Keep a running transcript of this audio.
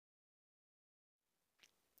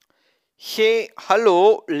Hey,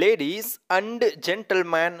 hello, ladies and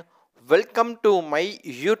gentlemen. Welcome to my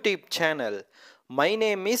YouTube channel. My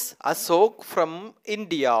name is Asok from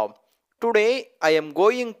India. Today, I am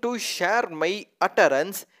going to share my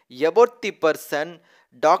utterance about the person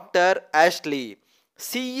Dr. Ashley.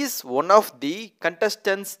 She is one of the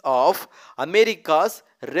contestants of America's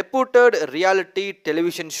reputed reality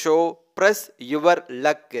television show Press Your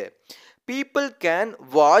Luck. People can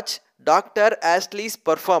watch Dr. Ashley's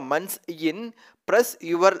performance in Press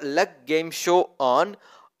Your Luck game show on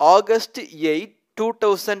August 8,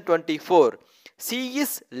 2024. She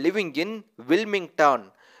is living in Wilmington,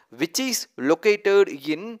 which is located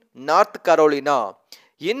in North Carolina.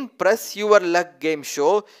 In Press Your Luck game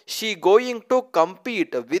show, she going to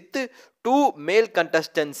compete with two male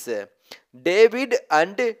contestants, David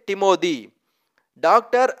and Timothy.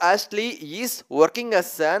 Dr. Ashley is working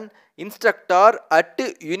as an instructor at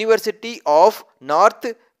University of North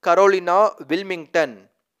Carolina, Wilmington.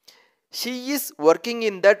 She is working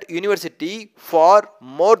in that university for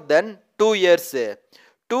more than 2 years.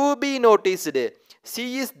 To be noticed,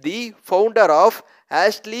 she is the founder of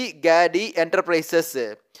Ashley Gaddy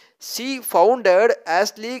Enterprises. She founded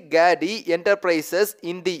Ashley Gaddy Enterprises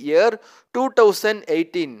in the year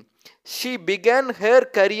 2018. She began her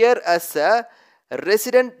career as a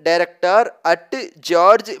resident director at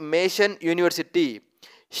George Mason University.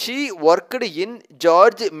 She worked in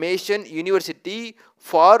George Mason University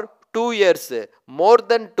for 2 years, more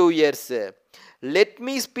than 2 years. Let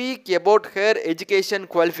me speak about her education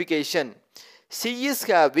qualification. She is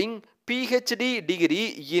having PhD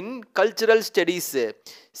degree in cultural studies.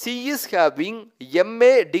 She is having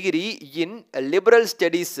MA degree in liberal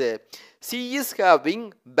studies. She is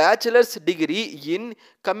having bachelor's degree in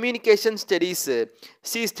communication studies.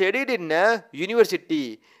 She studied in a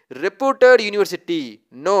reputed university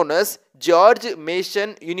known as George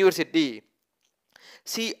Mason University.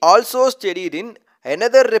 She also studied in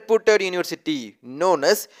another reputed university known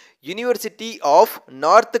as University of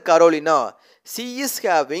North Carolina. She is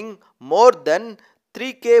having more than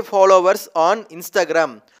 3K followers on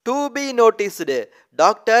Instagram. To be noticed,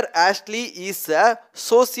 Dr. Ashley is a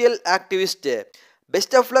social activist.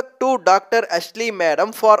 Best of luck to Dr. Ashley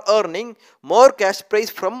Madam for earning more cash prize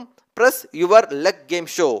from Press Your Luck game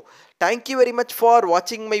show. Thank you very much for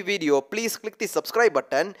watching my video. Please click the subscribe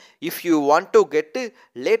button if you want to get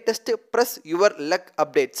latest Press Your Luck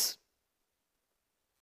updates.